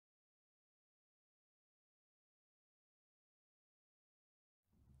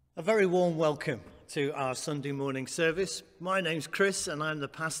A very warm welcome to our Sunday morning service. My name's Chris and I'm the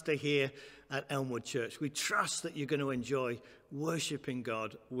pastor here at Elmwood Church. We trust that you're going to enjoy worshipping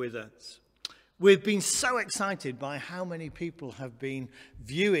God with us. We've been so excited by how many people have been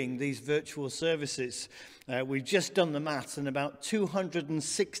viewing these virtual services. We've just done the maths and about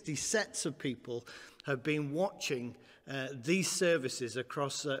 260 sets of people have been watching these services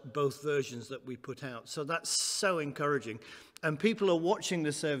across both versions that we put out. So that's so encouraging. And people are watching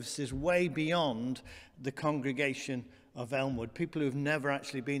the services way beyond the congregation of Elmwood. People who've never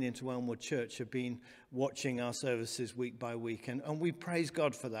actually been into Elmwood Church have been watching our services week by week. And we praise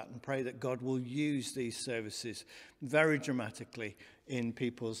God for that and pray that God will use these services very dramatically in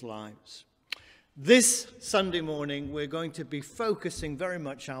people's lives. This Sunday morning, we're going to be focusing very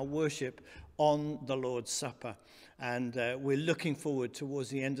much our worship on the Lord's Supper. And we're looking forward towards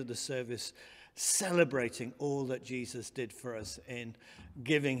the end of the service celebrating all that Jesus did for us in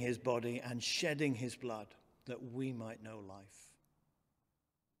giving his body and shedding his blood that we might know life.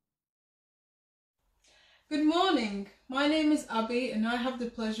 Good morning. My name is Abby and I have the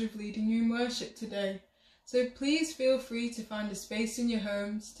pleasure of leading you in worship today. So please feel free to find a space in your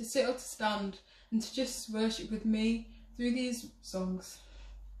homes to sit or to stand and to just worship with me through these songs.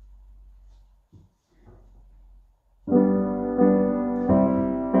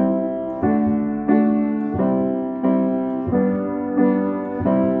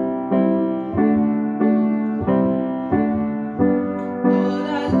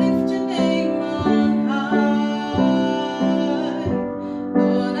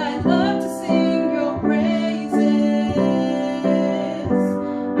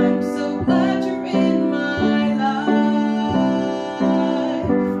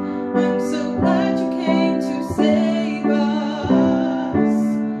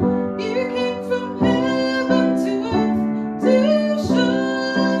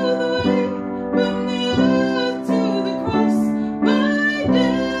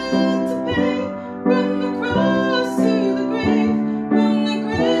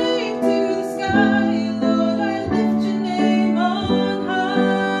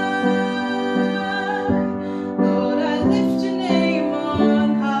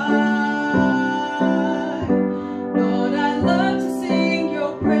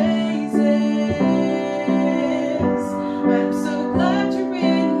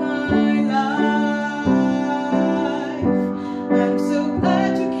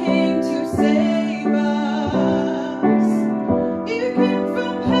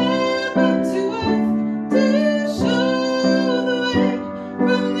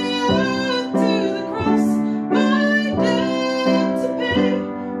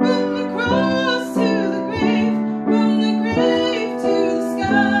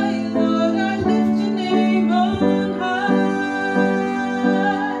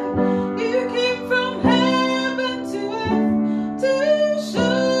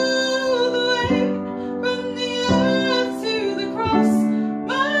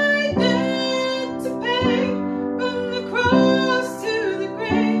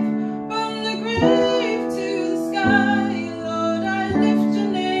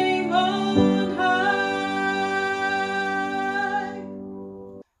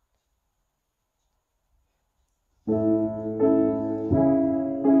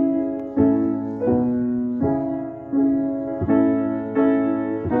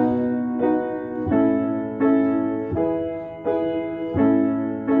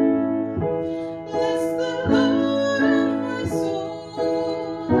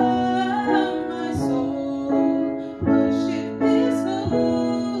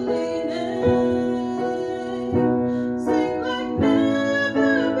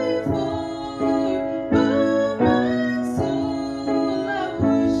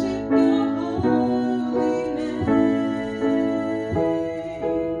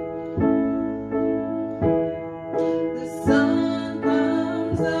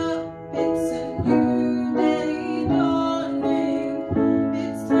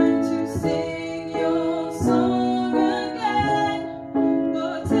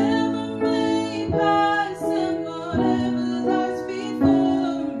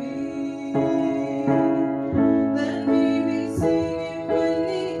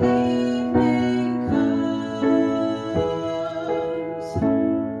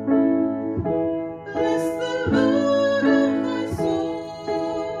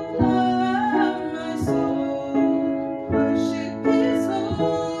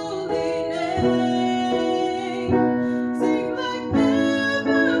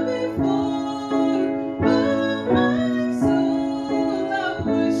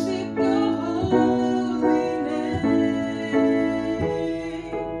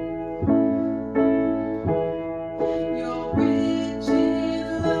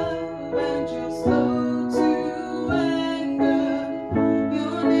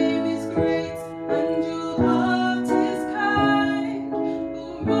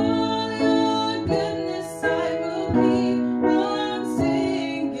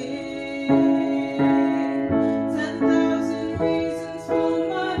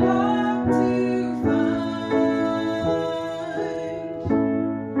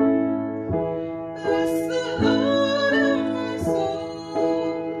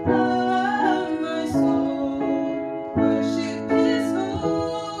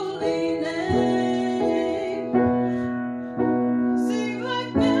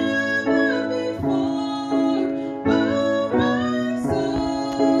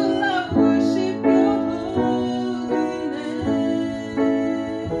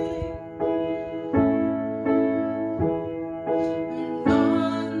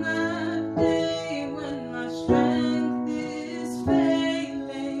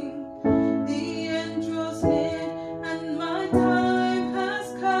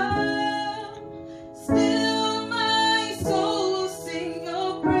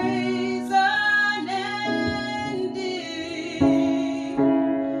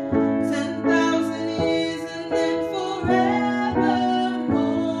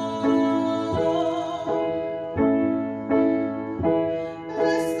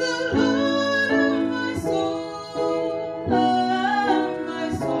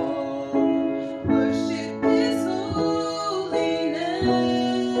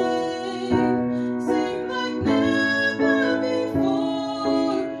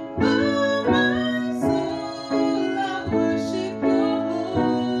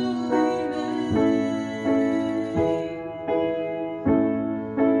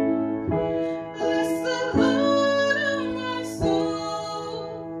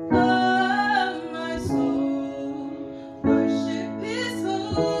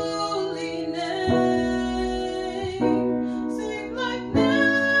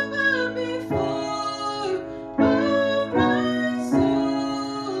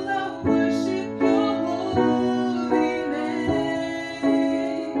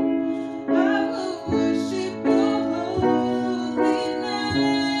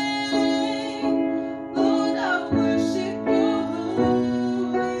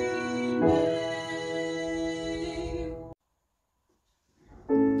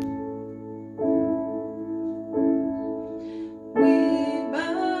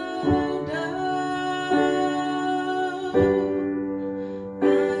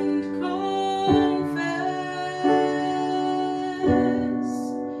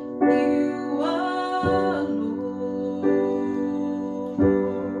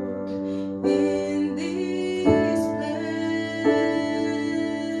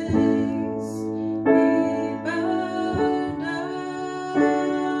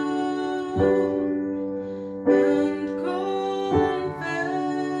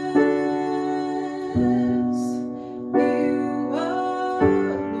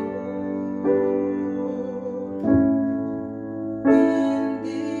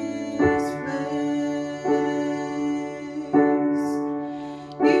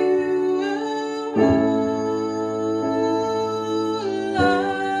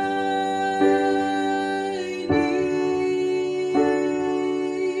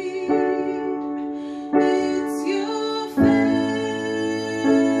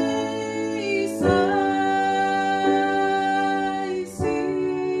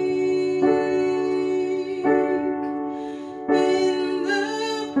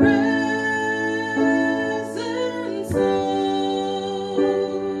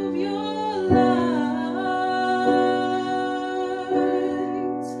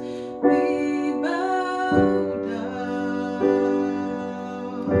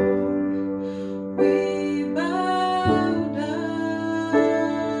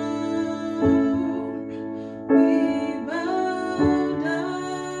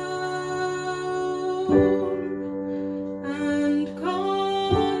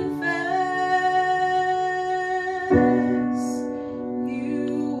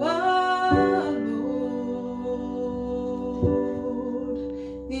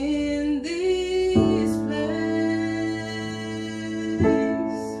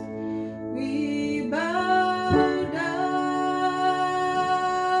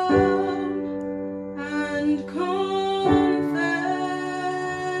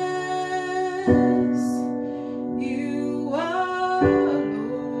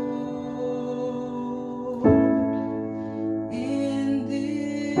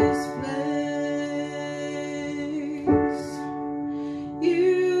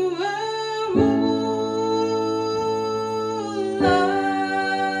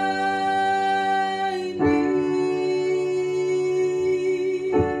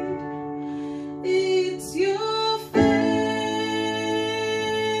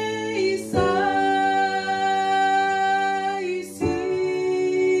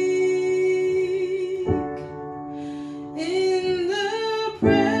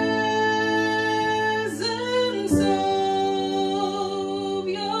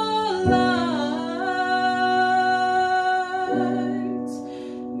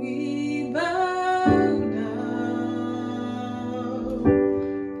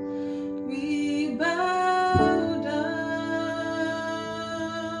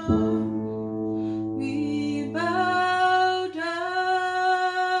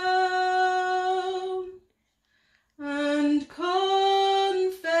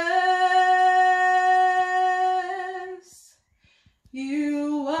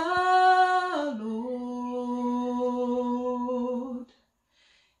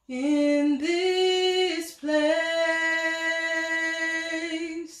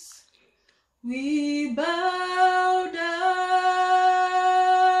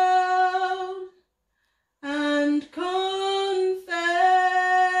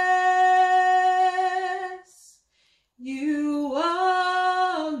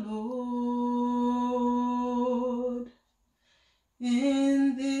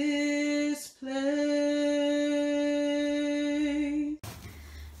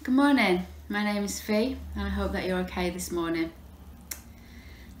 morning, my name is Fee and I hope that you're okay this morning.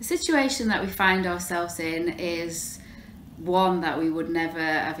 The situation that we find ourselves in is one that we would never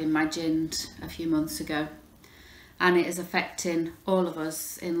have imagined a few months ago, and it is affecting all of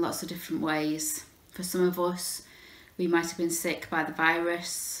us in lots of different ways. For some of us, we might have been sick by the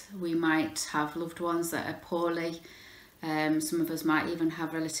virus, we might have loved ones that are poorly, some of us might even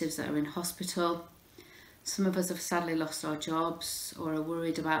have relatives that are in hospital. Some of us have sadly lost our jobs or are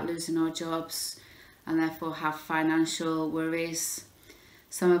worried about losing our jobs and therefore have financial worries.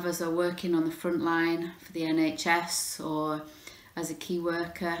 Some of us are working on the front line for the NHS or as a key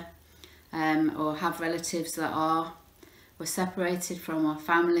worker, or have relatives that are. We're separated from our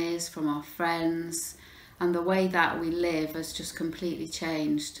families, from our friends, and the way that we live has just completely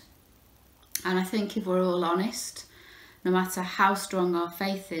changed. And I think if we're all honest, no matter how strong our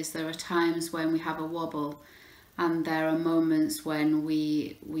faith is, there are times when we have a wobble, and there are moments when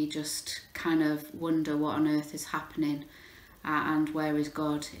we just kind of wonder what on earth is happening and where is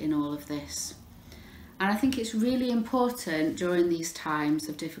God in all of this. And I think it's really important during these times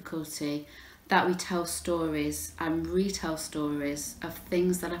of difficulty that we tell stories and retell stories of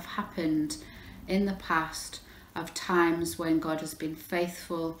things that have happened in the past, of times when God has been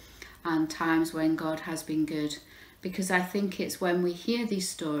faithful and times when God has been good. Because I think it's when we hear these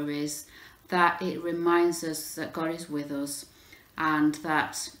stories that it reminds us that God is with us and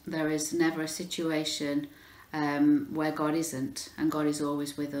that there is never a situation where God isn't, and God is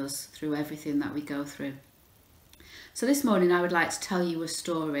always with us through everything that we go through. So this morning I would like to tell you a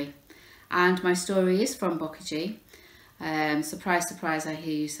story, and my story is from Bockagy. Surprise, surprise, I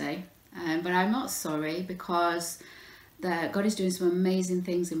hear you say, but I'm not sorry, because God is doing some amazing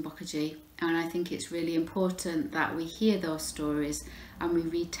things in Bockagy. And I think it's really important that we hear those stories and we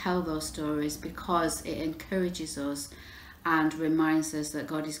retell those stories, because it encourages us and reminds us that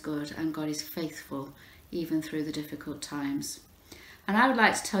God is good and God is faithful even through the difficult times. And I would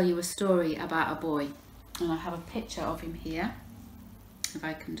like to tell you a story about a boy, and I have a picture of him here, if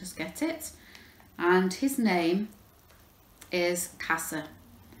I can just get it. And his name is Casa,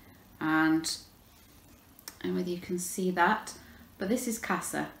 and whether you can see that, but this is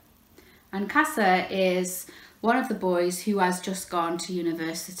Casa. And Casa is one of the boys who has just gone to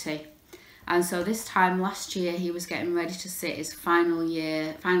university. And so this time last year he was getting ready to sit his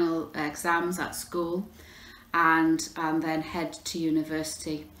final exams at school and then head to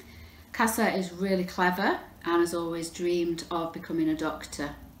university. Casa is really clever and has always dreamed of becoming a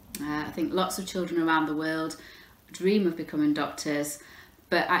doctor. I think lots of children around the world dream of becoming doctors,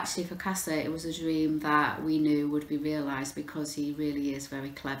 but actually for Casa it was a dream that we knew would be realised, because he really is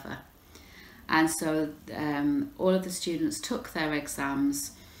very clever. And so all of the students took their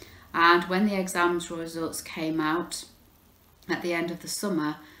exams, and when the exams results came out at the end of the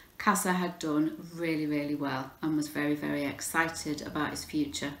summer, Casa had done really, really well and was very, very excited about his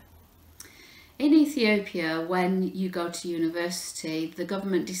future. In Ethiopia, when you go to university, the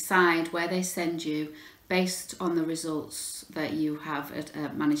government decide where they send you based on the results that you have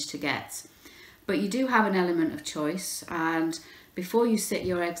managed to get. But you do have an element of choice, and before you sit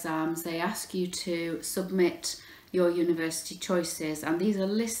your exams, they ask you to submit your university choices, and these are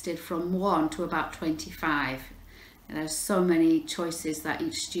listed from 1 to about 25. There's so many choices that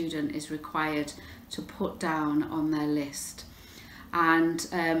each student is required to put down on their list. And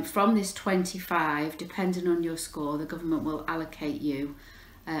from this 25, depending on your score, the government will allocate you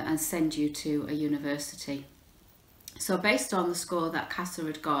and send you to a university. So based on the score that Casa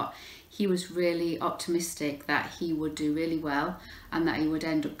had got, he was really optimistic that he would do really well and that he would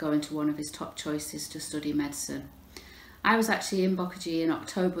end up going to one of his top choices to study medicine. I was actually in Bockagy in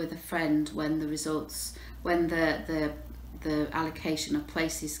October with a friend when the allocation of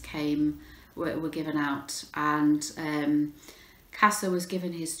places were given out, and Casa was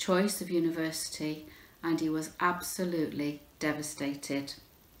given his choice of university and he was absolutely devastated.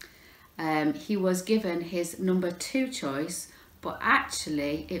 He was given his number 2 choice, but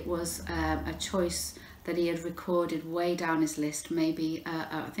actually it was a choice that he had recorded way down his list, maybe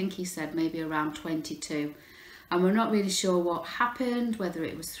I think he said maybe around 22, and we're not really sure what happened, whether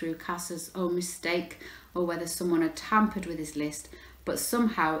it was through Casa's own mistake or whether someone had tampered with his list, but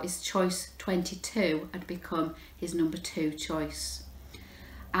somehow his choice 22 had become his number 2 choice.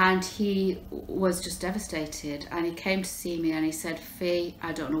 And he was just devastated, and he came to see me and he said, "Fee,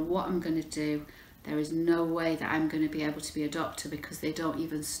 I don't know what I'm going to do. There is no way that I'm going to be able to be a doctor, because they don't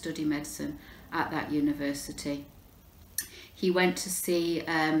even study medicine at that university." He went to see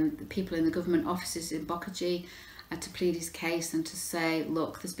the people in the government offices in Bockagy to plead his case and to say,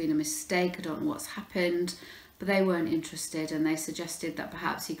 "Look, there's been a mistake, I don't know what's happened, but they weren't interested, and they suggested that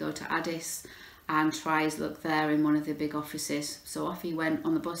perhaps he go to Addis and try his luck there in one of the big offices. So off he went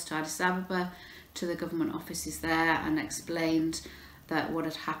on the bus to Addis Ababa, to the government offices there, and explained that what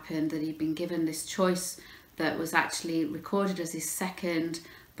had happened, that he'd been given this choice that was actually recorded as his second,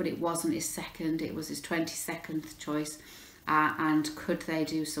 but it wasn't his second, it was his 22nd choice. And could they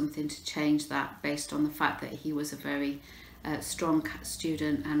do something to change that based on the fact that he was a very strong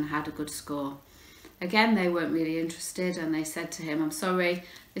student and had a good score. Again, they weren't really interested, and they said to him, I'm sorry,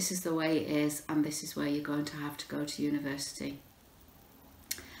 this is the way it is, and this is where you're going to have to go to university.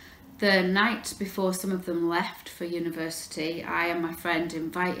 The night before some of them left for university, I and my friend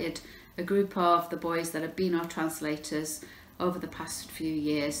invited a group of the boys that had been our translators over the past few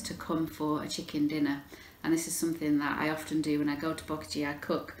years to come for a chicken dinner. And this is something that I often do when I go to Bokji. I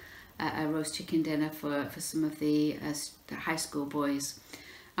cook a roast chicken dinner for some of the high school boys.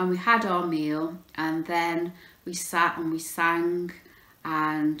 And we had our meal, and then we sat and we sang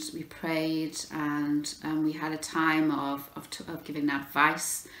and we prayed, and we had a time of giving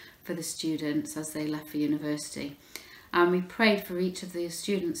advice for the students as they left for university. And we prayed for each of the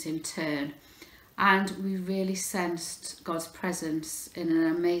students in turn, and we really sensed God's presence in an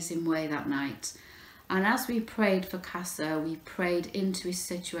amazing way that night. And as we prayed for Casa, we prayed into his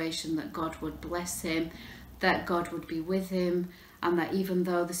situation that God would bless him, that God would be with him, and that even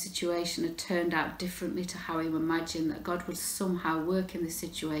though the situation had turned out differently to how he imagined, that God would somehow work in the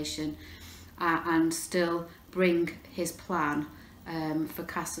situation and still bring his plan for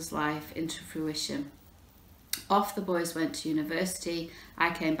Casa's life into fruition. Off the boys went to university, I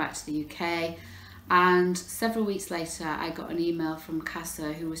came back to the UK, and several weeks later I got an email from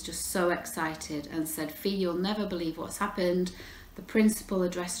Casa, who was just so excited and said, Fee, you'll never believe what's happened. The principal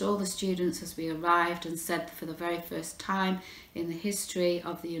addressed all the students as we arrived and said that for the very first time in the history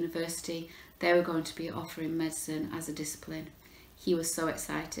of the university, they were going to be offering medicine as a discipline. He was so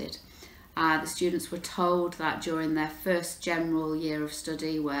excited. The students were told that during their first general year of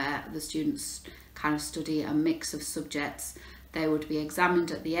study, where the students kind of study a mix of subjects, they would be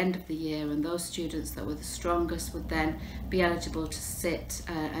examined at the end of the year, and those students that were the strongest would then be eligible to sit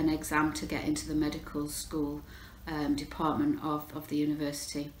an exam to get into the medical school department of the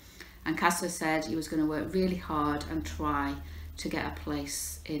university. And Casa said he was going to work really hard and try to get a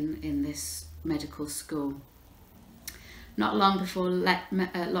place in this medical school. Not long before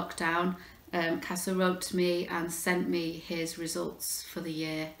lockdown, Casa wrote to me and sent me his results for the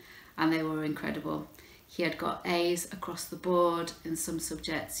year, and they were incredible. He had got A's across the board. In some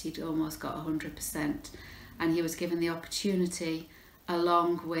subjects he'd almost got 100%, and he was given the opportunity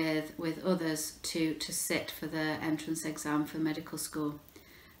along with others to sit for the entrance exam for medical school.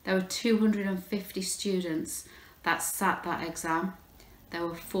 There were 250 students that sat that exam. There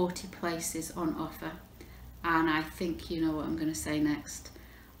were 40 places on offer, and I think you know what I'm going to say next.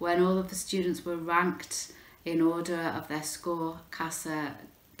 When all of the students were ranked in order of their score, Casa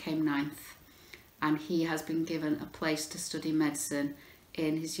came 9th, and he has been given a place to study medicine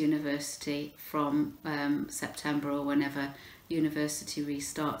in his university from September or whenever university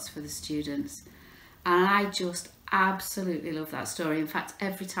restarts for the students. And I just absolutely love that story. In fact,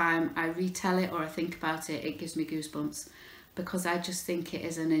 every time I retell it or I think about it, it gives me goosebumps, because I just think it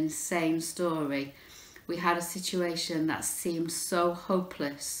is an insane story. We had a situation that seemed so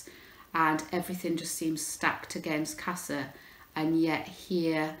hopeless and everything just seems stacked against Casa, and yet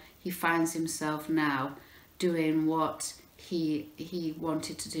here he finds himself now doing what he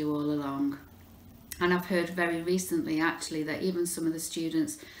wanted to do all along. And I've heard very recently actually that even some of the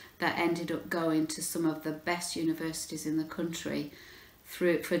students that ended up going to some of the best universities in the country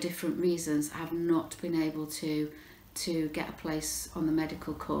for different reasons have not been able to get a place on the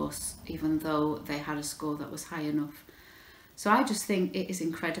medical course, even though they had a score that was high enough. So I just think it is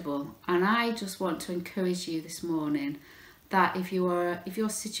incredible, and I just want to encourage you this morning that if your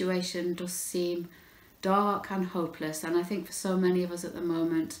situation does seem dark and hopeless, and I think for so many of us at the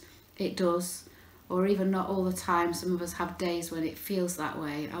moment it does, or even not all the time, some of us have days when it feels that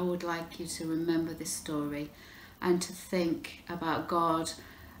way, I would like you to remember this story and to think about God.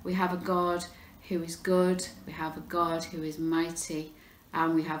 We have a God who is good, we have a God who is mighty,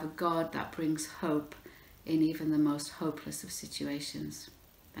 and we have a God that brings hope in even the most hopeless of situations.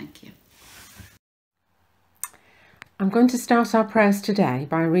 Thank you. I'm going to start our prayers today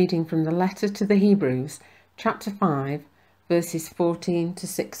by reading from the letter to the Hebrews, chapter 5, verses 14 to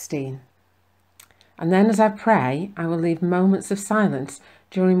 16. And then as I pray, I will leave moments of silence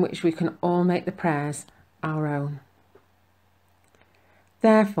during which we can all make the prayers our own.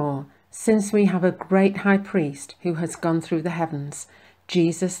 Therefore, since we have a great high priest who has gone through the heavens,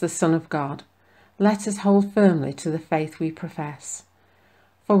 Jesus, the Son of God, let us hold firmly to the faith we profess.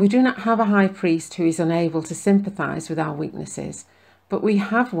 For we do not have a high priest who is unable to sympathise with our weaknesses, but we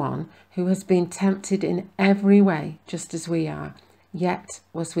have one who has been tempted in every way, just as we are, yet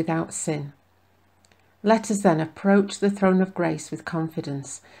was without sin. Let us then approach the throne of grace with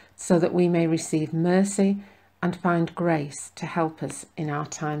confidence, so that we may receive mercy and find grace to help us in our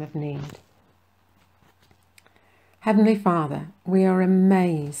time of need. Heavenly Father, we are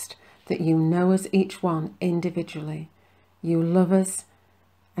amazed that you know us each one individually. You love us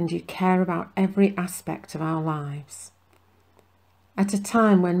and you care about every aspect of our lives. At a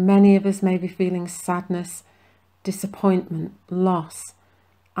time when many of us may be feeling sadness, disappointment, loss,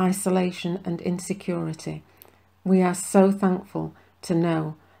 isolation and insecurity, we are so thankful to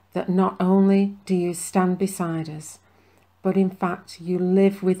know that not only do you stand beside us, but in fact you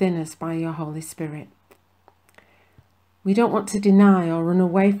live within us by your Holy Spirit. We don't want to deny or run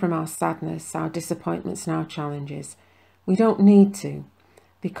away from our sadness, our disappointments and our challenges. We don't need to,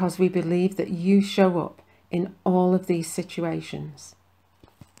 because we believe that you show up in all of these situations.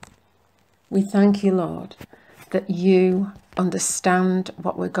 We thank you, Lord, that you understand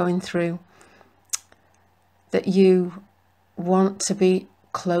what we're going through, that you want to be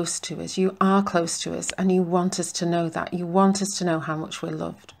close to us. You are close to us, and you want us to know that. You want us to know how much we're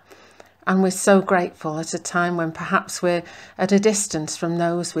loved. And we're so grateful at a time when perhaps we're at a distance from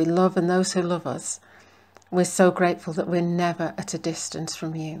those we love and those who love us. We're so grateful that we're never at a distance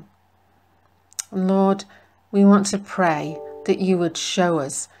from you. And Lord, we want to pray that you would show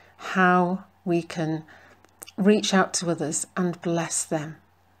us how we can reach out to others and bless them.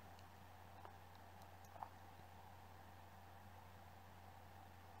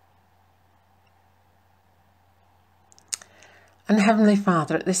 And Heavenly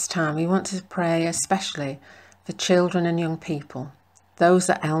Father, at this time we want to pray especially for children and young people, those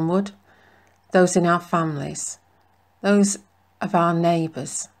at Elmwood, those in our families, those of our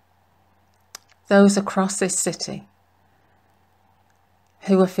neighbours, those across this city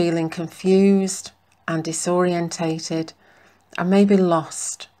who are feeling confused and disorientated and maybe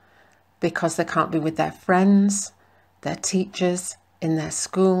lost because they can't be with their friends, their teachers, in their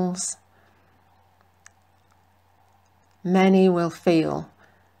schools. Many will feel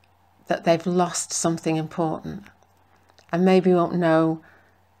that they've lost something important and maybe won't know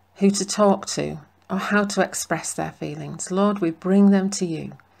who to talk to or how to express their feelings. Lord, we bring them to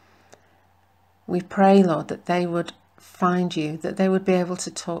you. We pray, Lord, that they would find you, that they would be able to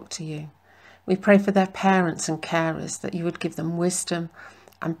talk to you. We pray for their parents and carers, that you would give them wisdom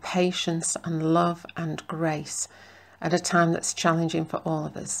and patience and love and grace at a time that's challenging for all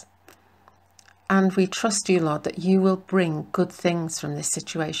of us. And we trust you, Lord, that you will bring good things from this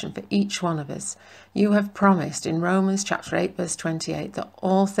situation for each one of us. You have promised in Romans chapter 8, verse 28, that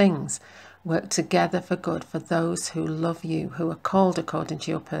all things work together for good for those who love you, who are called according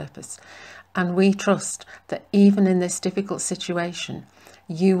to your purpose. And we trust that even in this difficult situation,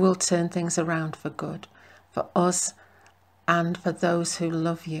 you will turn things around for good, for us and for those who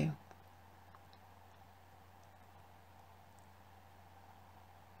love you.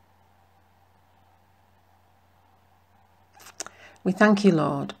 We thank you,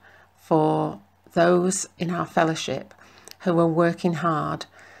 Lord, for those in our fellowship who are working hard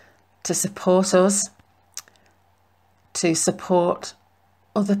to support us, to support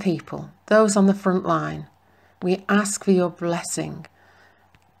other people, those on the front line. We ask for your blessing.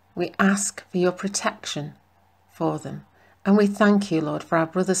 We ask for your protection for them. And we thank you, Lord, for our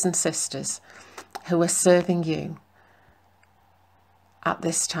brothers and sisters who are serving you at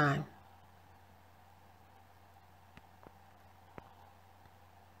this time.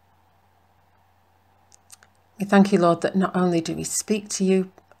 We thank you, Lord, that not only do we speak to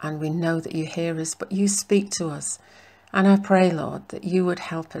you and we know that you hear us, but you speak to us. And I pray, Lord, that you would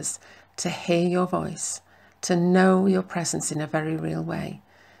help us to hear your voice, to know your presence in a very real way,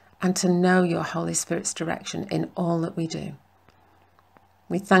 and to know your Holy Spirit's direction in all that we do.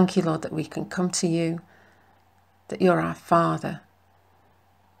 We thank you, Lord, that we can come to you, that you're our Father,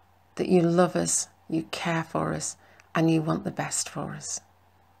 that you love us, you care for us, and you want the best for us.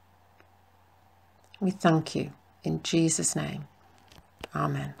 We thank you in Jesus' name.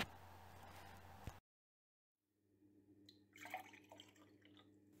 Amen.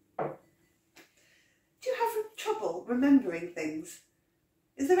 Do you have trouble remembering things?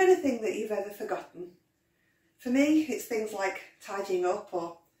 Is there anything that you've ever forgotten? For me, it's things like tidying up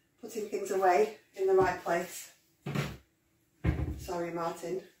or putting things away in the right place. Sorry,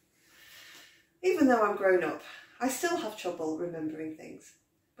 Martin. Even though I'm grown up, I still have trouble remembering things.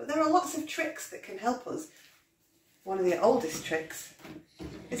 But there are lots of tricks that can help us. One of the oldest tricks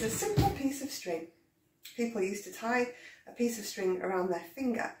is a simple piece of string. People used to tie a piece of string around their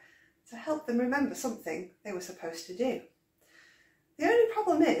finger to help them remember something they were supposed to do. The only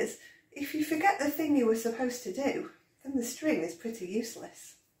problem is, if you forget the thing you were supposed to do, then the string is pretty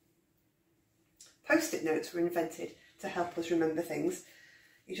useless. Post-it notes were invented to help us remember things.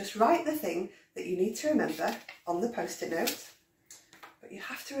 You just write the thing that you need to remember on the post-it note, but you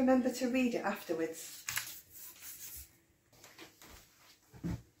have to remember to read it afterwards.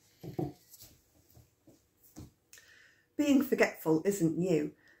 Being forgetful isn't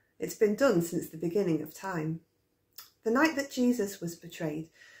new. It's been done since the beginning of time. The night that Jesus was betrayed,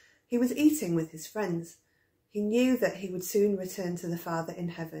 he was eating with his friends. He knew that he would soon return to the Father in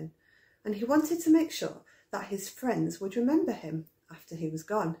heaven, and he wanted to make sure that his friends would remember him after he was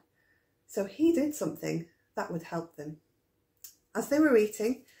gone. So he did something that would help them. As they were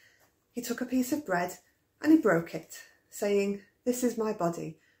eating, he took a piece of bread and he broke it, saying, "This is my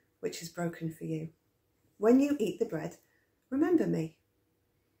body, which is broken for you. When you eat the bread, remember me."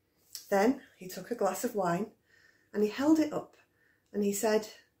 Then he took a glass of wine and he held it up and he said,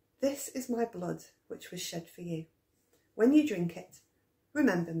 "This is my blood, which was shed for you. When you drink it,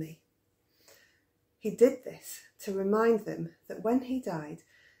 remember me." He did this to remind them that when he died,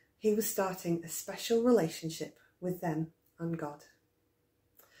 he was starting a special relationship with them and God.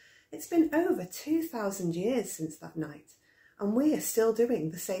 It's been over 2,000 years since that night, and we are still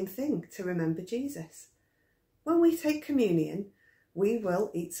doing the same thing to remember Jesus. When we take communion, we will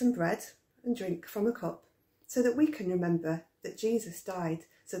eat some bread and drink from a cup so that we can remember that Jesus died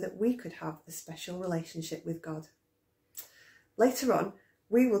so that we could have a special relationship with God. Later on,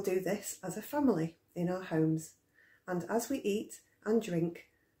 we will do this as a family in our homes, and as we eat and drink,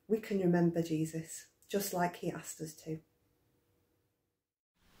 we can remember Jesus, just like he asked us to.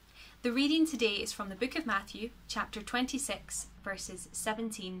 The reading today is from the book of Matthew, chapter 26, verses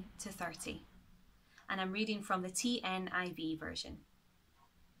 17 to 30. And I'm reading from the TNIV version.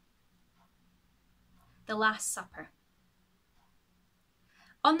 The Last Supper.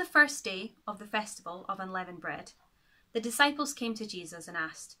 On the first day of the festival of unleavened bread, the disciples came to Jesus and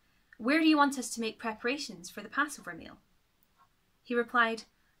asked, "Where do you want us to make preparations for the Passover meal?" He replied,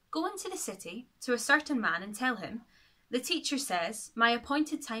 "Go into the city to a certain man and tell him, 'The teacher says, my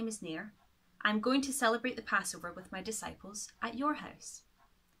appointed time is near. I'm going to celebrate the Passover with my disciples at your house.'"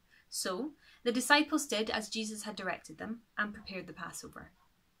 So the disciples did as Jesus had directed them and prepared the Passover.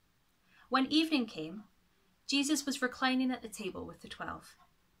 When evening came, Jesus was reclining at the table with the 12.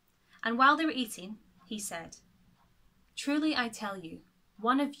 And while they were eating, he said, "Truly I tell you,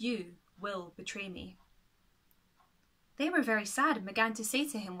 one of you will betray me." They were very sad and began to say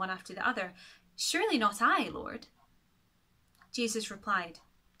to him one after the other, "Surely not I, Lord." Jesus replied,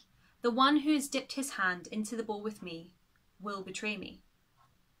 "The one who has dipped his hand into the bowl with me will betray me.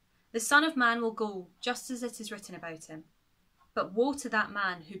 The Son of Man will go just as it is written about him. But woe to that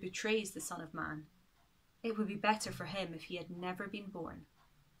man who betrays the Son of Man. It would be better for him if he had never been born."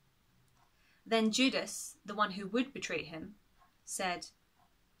 Then Judas, the one who would betray him, said,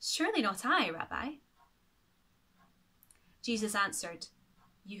 "Surely not I, Rabbi." Jesus answered,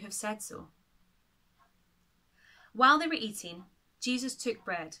 "You have said so." While they were eating, Jesus took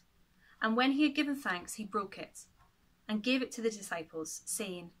bread, and when he had given thanks, he broke it and gave it to the disciples,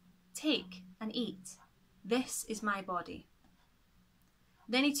 saying, "Take and eat. This is my body."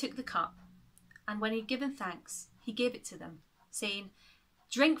 Then he took the cup, and when he had given thanks, he gave it to them, saying,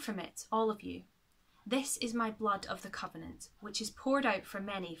 "Drink from it, all of you. This is my blood of the covenant, which is poured out for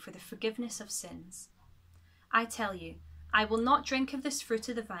many for the forgiveness of sins. I tell you, I will not drink of this fruit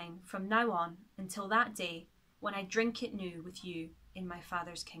of the vine from now on until that day when I drink it new with you in my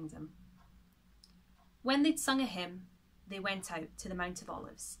Father's kingdom." When they'd sung a hymn, they went out to the Mount of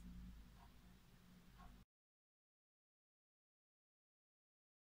Olives.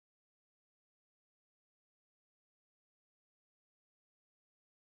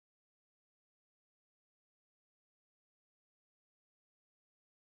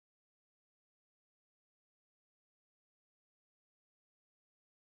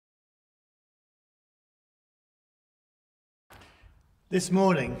 This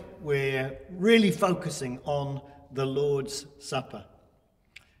morning, we're really focusing on the Lord's Supper.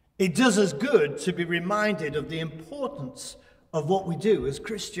 It does us good to be reminded of the importance of what we do as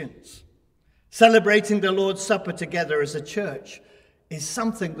Christians. Celebrating the Lord's Supper together as a church is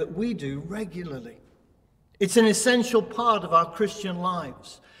something that we do regularly. It's an essential part of our Christian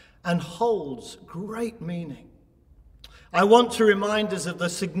lives and holds great meaning. I want to remind us of the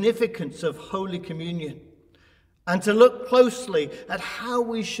significance of Holy Communion and to look closely at how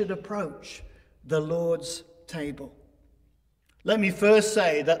we should approach the Lord's table. Let me first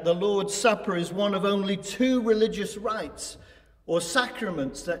say that the Lord's Supper is one of only two religious rites or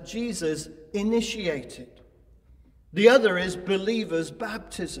sacraments that Jesus initiated. The other is believer's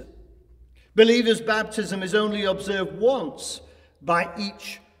baptism. Believer's baptism is only observed once by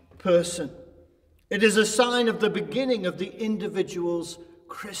each person. It is a sign of the beginning of the individual's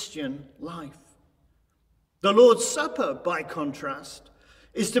Christian life. The Lord's Supper, by contrast,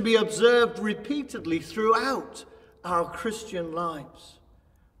 is to be observed repeatedly throughout our Christian lives.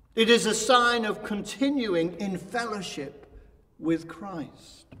 It is a sign of continuing in fellowship with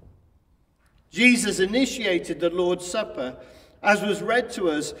Christ. Jesus initiated the Lord's Supper, as was read to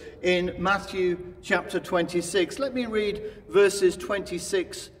us in Matthew chapter 26. Let me read verses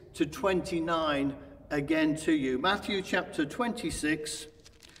 26 to 29 again to you. Matthew chapter 26,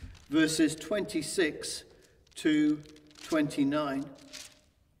 verses 26 to 29.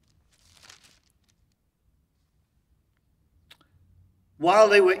 While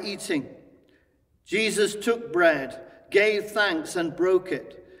they were eating, Jesus took bread, gave thanks and broke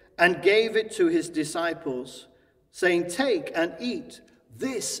it, and gave it to his disciples, saying, "Take and eat,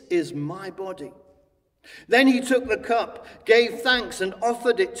 this is my body." Then he took the cup, gave thanks and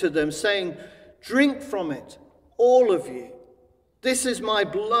offered it to them, saying, "Drink from it, all of you. This is my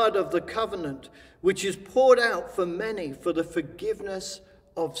blood of the covenant, which is poured out for many for the forgiveness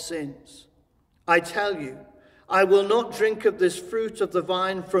of sins. I tell you, I will not drink of this fruit of the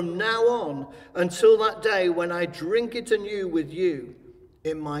vine from now on until that day when I drink it anew with you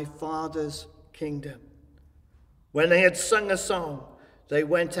in my Father's kingdom." When they had sung a song, they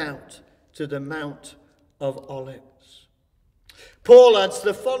went out to the Mount of Olives. Paul adds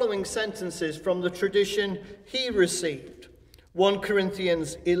the following sentences from the tradition he received. 1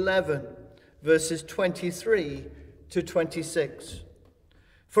 Corinthians 11, verses 23 to 26.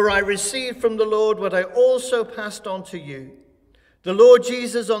 "For I received from the Lord what I also passed on to you. The Lord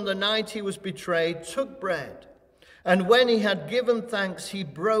Jesus, on the night he was betrayed, took bread, and when he had given thanks, he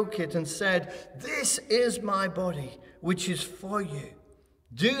broke it and said, 'This is my body, which is for you.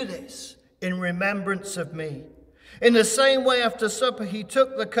 Do this in remembrance of me.' In the same way, after supper, he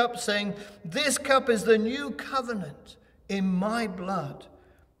took the cup, saying, 'This cup is the new covenant in my blood.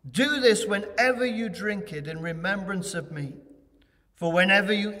 Do this whenever you drink it in remembrance of me. For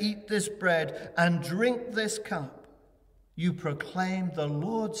whenever you eat this bread and drink this cup, you proclaim the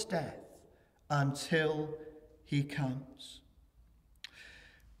Lord's death until he comes.'"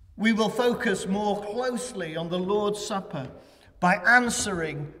 We will focus more closely on the Lord's Supper by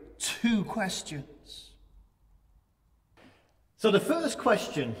answering two questions. So the first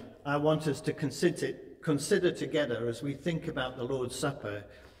question I want us to consider together as we think about the Lord's Supper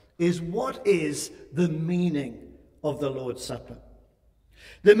is, what is the meaning of the Lord's Supper?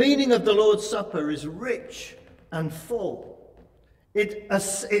 The meaning of the Lord's Supper is rich and full. It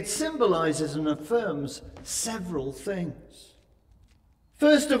symbolizes and affirms several things.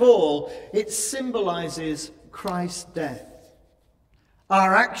 First of all, it symbolizes Christ's death.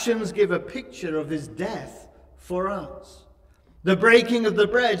 Our actions give a picture of his death for us. The breaking of the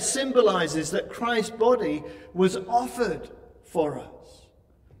bread symbolizes that Christ's body was offered for us.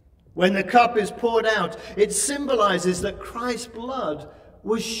 When the cup is poured out, it symbolizes that Christ's blood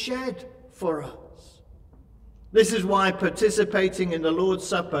was shed for us. This is why participating in the Lord's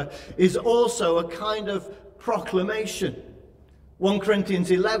Supper is also a kind of proclamation. 1 Corinthians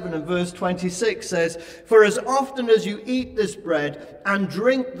 11 and verse 26 says, "For as often as you eat this bread and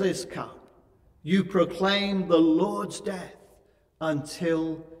drink this cup, you proclaim the Lord's death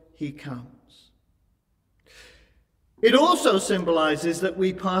until he comes." It also symbolizes that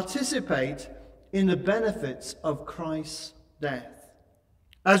we participate in the benefits of Christ's death.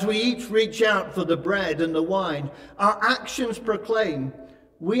 As we each reach out for the bread and the wine, our actions proclaim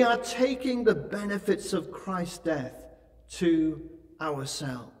we are taking the benefits of Christ's death to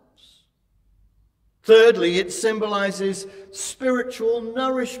ourselves. Thirdly, it symbolizes spiritual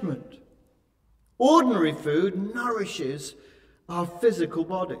nourishment. Ordinary food nourishes our physical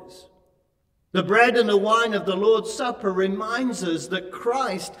bodies. The bread and the wine of the Lord's Supper reminds us that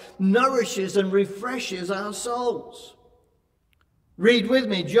Christ nourishes and refreshes our souls. Read with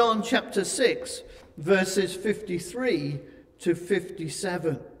me John chapter 6, verses 53 to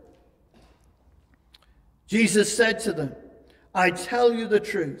 57. Jesus said to them, "I tell you the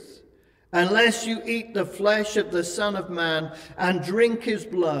truth, unless you eat the flesh of the Son of Man and drink his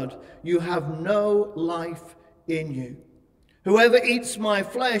blood, you have no life in you. Whoever eats my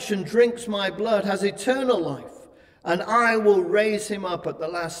flesh and drinks my blood has eternal life, and I will raise him up at the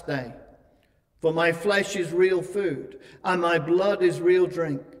last day. For my flesh is real food, and my blood is real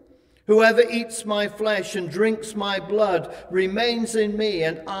drink. Whoever eats my flesh and drinks my blood remains in me,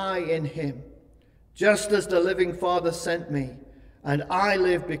 and I in him. Just as the living Father sent me, and I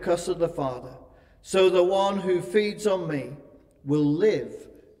live because of the Father, so the one who feeds on me will live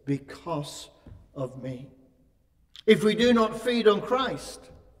because of me. If we do not feed on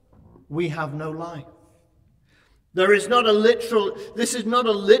Christ, we have no life. This is not a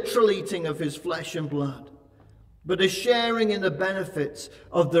literal eating of his flesh and blood, but a sharing in the benefits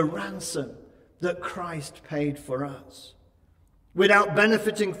of the ransom that Christ paid for us. Without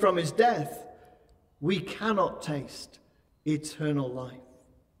benefiting from his death, we cannot taste eternal life.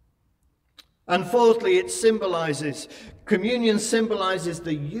 And fourthly, communion symbolizes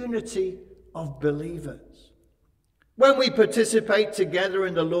the unity of believers. When we participate together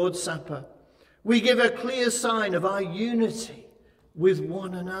in the Lord's Supper, we give a clear sign of our unity with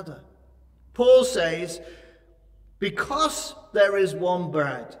one another. Paul says, because there is one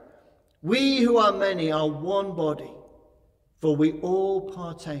bread, we who are many are one body, for we all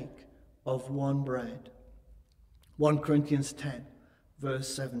partake of one bread. 1 Corinthians 10, verse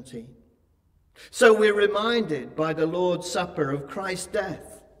 17. So we're reminded by the Lord's Supper of Christ's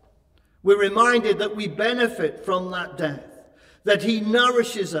death. We're reminded that we benefit from that death, that he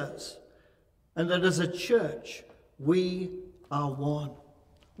nourishes us, and that as a church, we are one.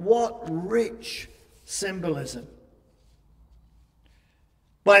 What rich symbolism.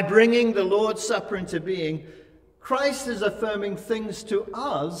 By bringing the Lord's Supper into being, Christ is affirming things to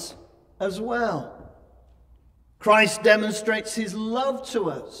us as well. Christ demonstrates his love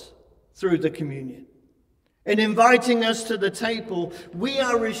to us through the communion. In inviting us to the table, we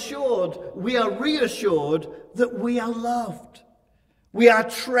are reassured that we are loved. We are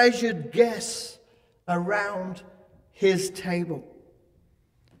treasured guests around his table.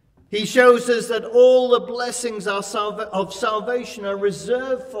 He shows us that all the blessings of salvation are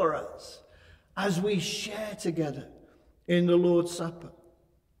reserved for us as we share together in the Lord's Supper.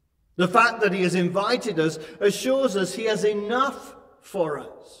 The fact that he has invited us assures us he has enough for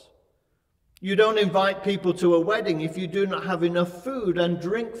us. You don't invite people to a wedding if you do not have enough food and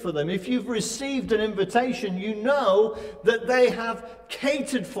drink for them. If you've received an invitation, you know that they have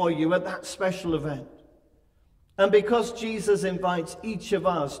catered for you at that special event. And because Jesus invites each of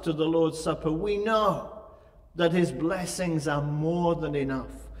us to the Lord's Supper, we know that his blessings are more than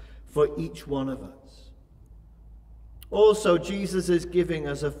enough for each one of us. Also, Jesus is giving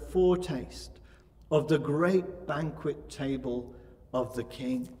us a foretaste of the great banquet table of the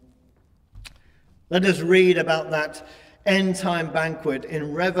King. Let us read about that end-time banquet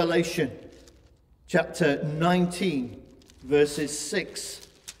in Revelation chapter 19, verses 6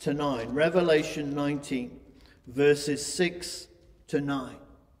 to 9. Revelation 19, verses 6 to 9.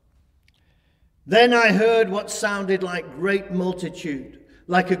 Then I heard what sounded like a great multitude,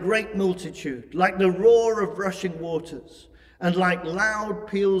 like the roar of rushing waters, and like loud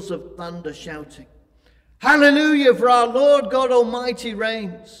peals of thunder shouting, Hallelujah, for our Lord God Almighty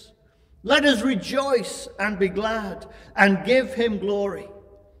reigns. Let us rejoice and be glad and give him glory.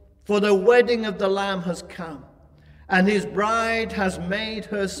 For the wedding of the Lamb has come, and his bride has made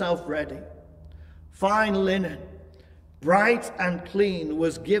herself ready. Fine linen, bright and clean,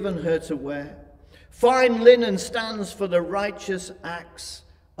 was given her to wear. Fine linen stands for the righteous acts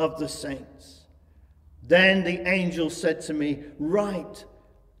of the saints. Then the angel said to me, Write,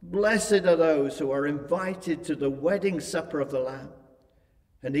 blessed are those who are invited to the wedding supper of the Lamb.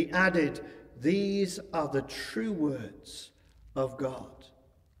 And he added, These are the true words of God.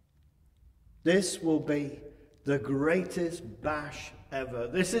 This will be the greatest bash ever.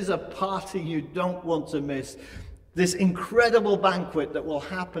 This is a party you don't want to miss. This incredible banquet that will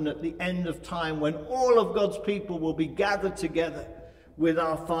happen at the end of time when all of God's people will be gathered together with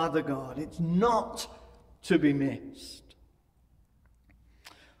our Father God. It's not to be missed.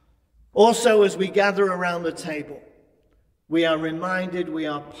 Also, as we gather around the table, we are reminded we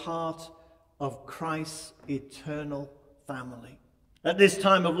are part of Christ's eternal family. At this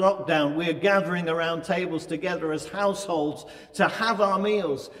time of lockdown, we are gathering around tables together as households to have our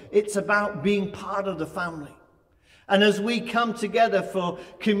meals. It's about being part of the family. And as we come together for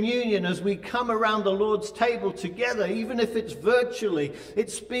communion, as we come around the Lord's table together, even if it's virtually,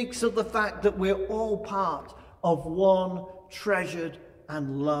 it speaks of the fact that we're all part of one treasured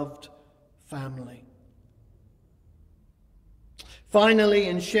and loved family. Finally,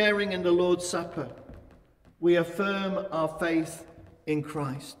 in sharing in the Lord's Supper, we affirm our faith in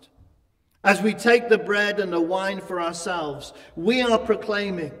Christ. As we take the bread and the wine for ourselves, we are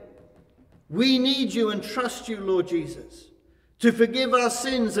proclaiming, we need you and trust you, Lord Jesus, to forgive our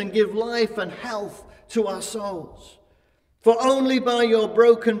sins and give life and health to our souls. For only by your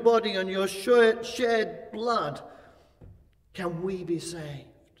broken body and your shed blood can we be saved.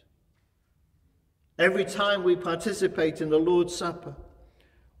 Every time we participate in the Lord's Supper,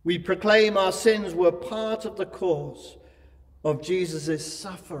 we proclaim our sins were part of the cause of Jesus'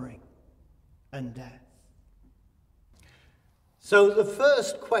 suffering and death. So the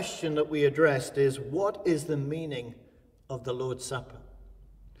first question that we addressed is, what is the meaning of the Lord's Supper?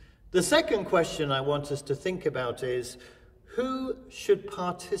 The second question I want us to think about is, who should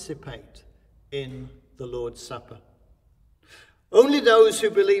participate in the Lord's Supper? Only those who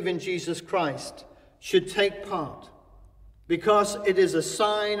believe in Jesus Christ should take part, because it is a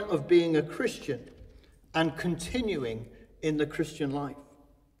sign of being a Christian and continuing in the Christian life.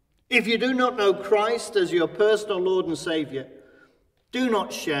 If you do not know Christ as your personal Lord and Saviour, do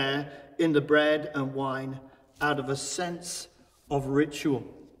not share in the bread and wine out of a sense of ritual.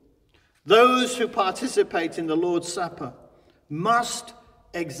 Those who participate in the Lord's Supper must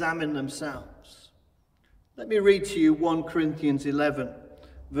examine themselves. Let me read to you 1 Corinthians 11,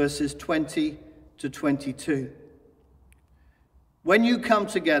 verses 20 to 22. When you come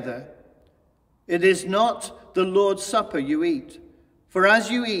together, it is not the Lord's Supper you eat, for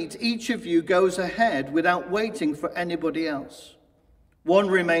as you eat, each of you goes ahead without waiting for anybody else. One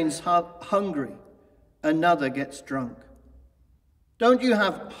remains hungry, another gets drunk. Don't you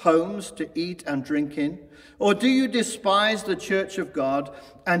have homes to eat and drink in? Or do you despise the church of God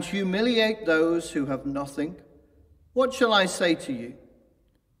and humiliate those who have nothing? What shall I say to you?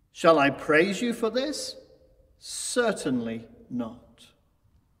 Shall I praise you for this? Certainly not.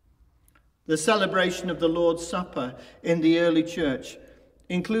 The celebration of the Lord's Supper in the early church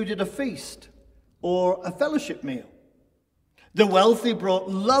included a feast or a fellowship meal. The wealthy brought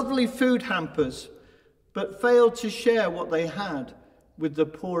lovely food hampers, but failed to share what they had with the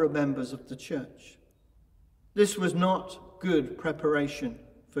poorer members of the church. This was not good preparation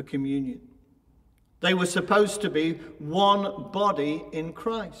for communion. They were supposed to be one body in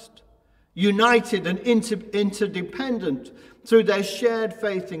Christ, united and interdependent through their shared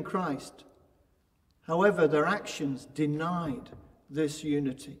faith in Christ. However, their actions denied this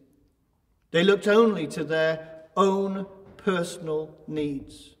unity. They looked only to their own personal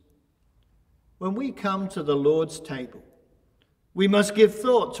needs. When we come to the Lord's table, we must give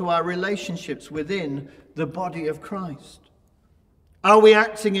thought to our relationships within the body of Christ. Are we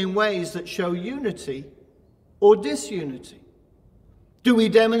acting in ways that show unity or disunity? Do we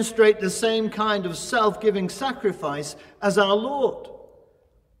demonstrate the same kind of self-giving sacrifice as our Lord?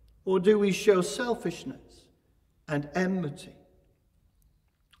 Or do we show selfishness and enmity?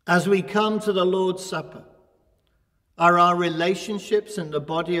 As we come to the Lord's Supper, are our relationships in the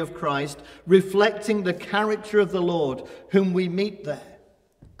body of Christ reflecting the character of the Lord whom we meet there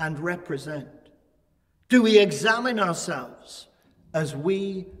and represent? Do we examine ourselves as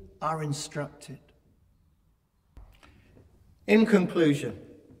we are instructed? In conclusion,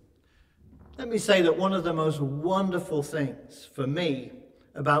 let me say that one of the most wonderful things for me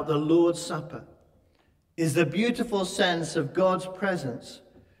about the Lord's Supper is the beautiful sense of God's presence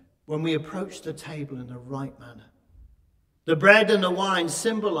when we approach the table in the right manner. The bread and the wine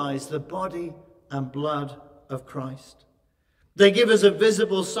symbolize the body and blood of Christ. They give us a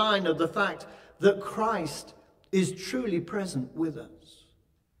visible sign of the fact that Christ is truly present with us.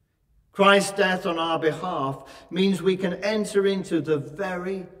 Christ's death on our behalf means we can enter into the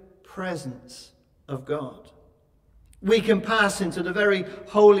very presence of God. We can pass into the very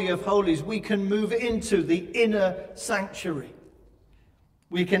Holy of Holies. We can move into the inner sanctuary.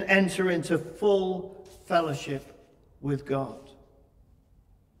 We can enter into full fellowship with God.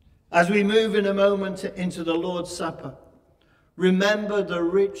 As we move in a moment into the Lord's Supper, remember the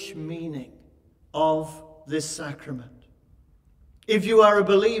rich meaning of this sacrament. If you are a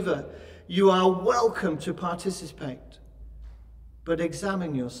believer, you are welcome to participate, but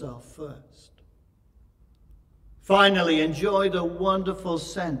examine yourself first. Finally, enjoy the wonderful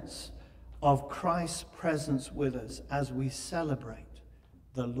sense of Christ's presence with us as we celebrate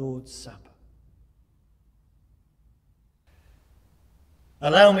the Lord's Supper.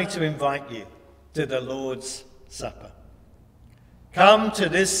 Allow me to invite you to the Lord's Supper. Come to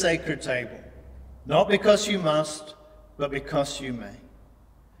this sacred table, not because you must, but because you may.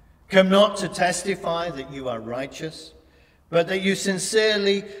 Come not to testify that you are righteous, but that you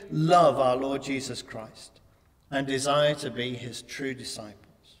sincerely love our Lord Jesus Christ and desire to be his true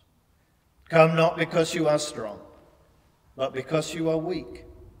disciples. Come not because you are strong, but because you are weak.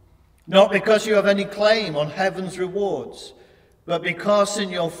 Not because you have any claim on heaven's rewards, but because in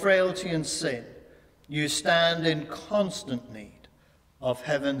your frailty and sin, you stand in constant need of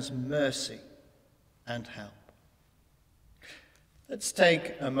heaven's mercy and help. Let's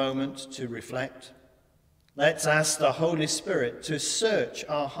take a moment to reflect. Let's ask the Holy Spirit to search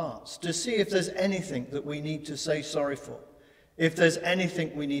our hearts, to see if there's anything that we need to say sorry for, if there's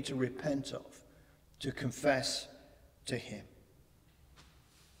anything we need to repent of, to confess to him.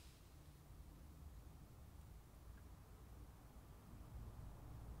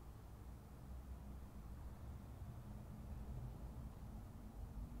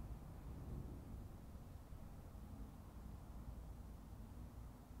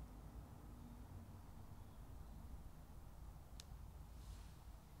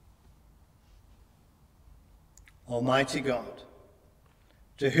 Almighty God,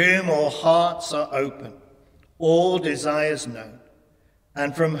 to whom all hearts are open, all desires known,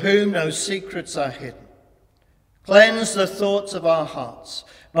 and from whom no secrets are hidden, cleanse the thoughts of our hearts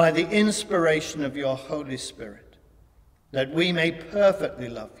by the inspiration of your Holy Spirit, that we may perfectly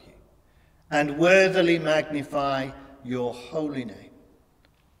love you and worthily magnify your holy name.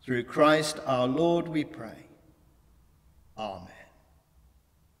 Through Christ our Lord we pray. Amen.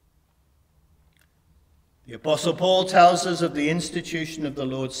 The Apostle Paul tells us of the institution of the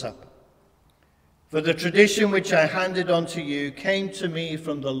Lord's Supper. For the tradition which I handed on to you came to me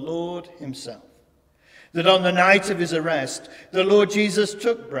from the Lord himself, that on the night of his arrest, the Lord Jesus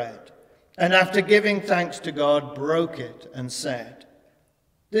took bread, and after giving thanks to God, broke it and said,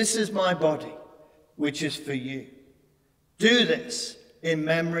 "This is my body, which is for you. Do this in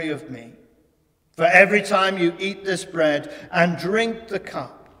memory of me. For every time you eat this bread and drink the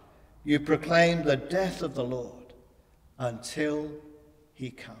cup, you proclaim the death of the Lord until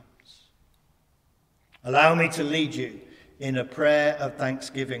he comes." Allow me to lead you in a prayer of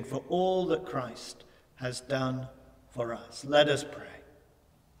thanksgiving for all that Christ has done for us. Let us pray.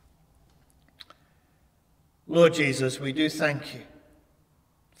 Lord Jesus, we do thank you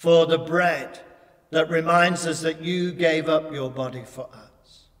for the bread that reminds us that you gave up your body for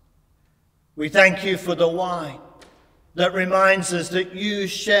us. We thank you for the wine that reminds us that you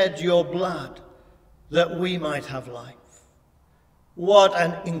shed your blood that we might have life. What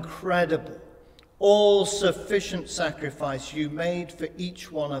an incredible, all-sufficient sacrifice you made for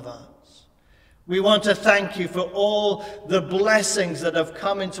each one of us. We want to thank you for all the blessings that have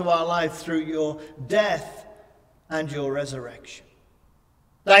come into our life through your death and your resurrection.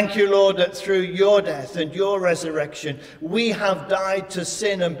 Thank you, Lord, that through your death and your resurrection, we have died to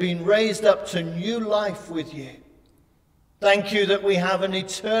sin and been raised up to new life with you. Thank you that we have an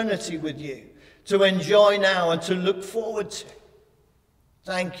eternity with you to enjoy now and to look forward to.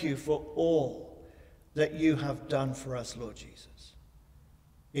 Thank you for all that you have done for us, Lord Jesus.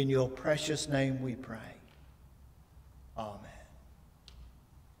 In your precious name we pray. Amen.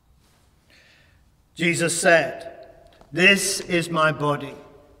 Jesus said, "This is my body,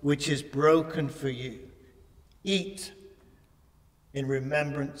 which is broken for you. Eat in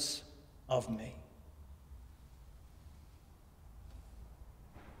remembrance of me."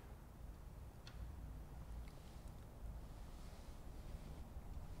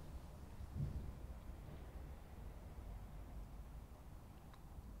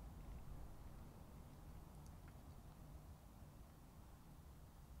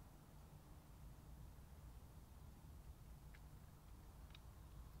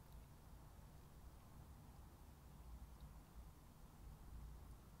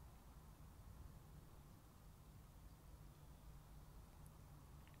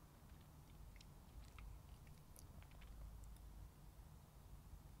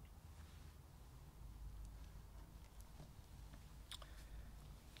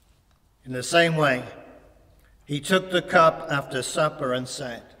 In the same way, he took the cup after supper and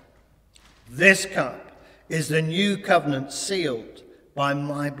said, "This cup is the new covenant sealed by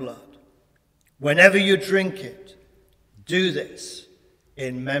my blood. Whenever you drink it, do this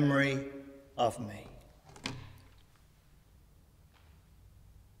in memory of me."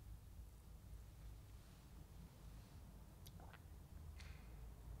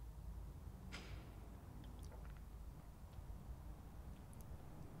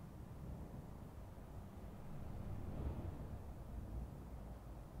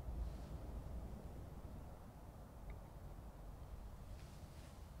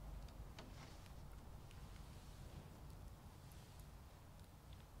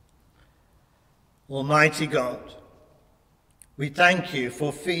 Almighty God, we thank you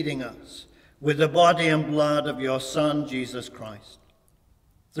for feeding us with the body and blood of your Son, Jesus Christ.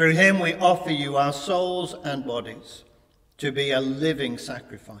 Through him we offer you our souls and bodies to be a living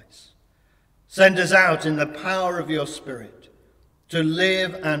sacrifice. Send us out in the power of your Spirit to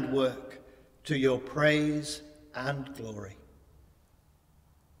live and work to your praise and glory.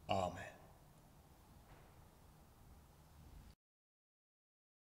 Amen.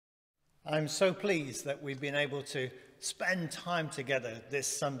 I'm so pleased that we've been able to spend time together this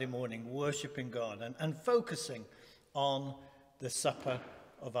Sunday morning worshiping God and focusing on the supper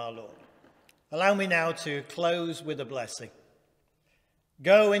of our Lord. Allow me now to close with a blessing.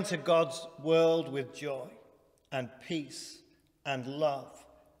 Go into God's world with joy and peace and love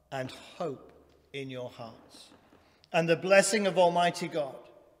and hope in your hearts. And the blessing of Almighty God,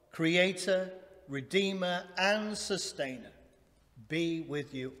 Creator, Redeemer, and Sustainer, be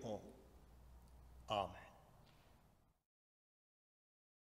with you all. Amen.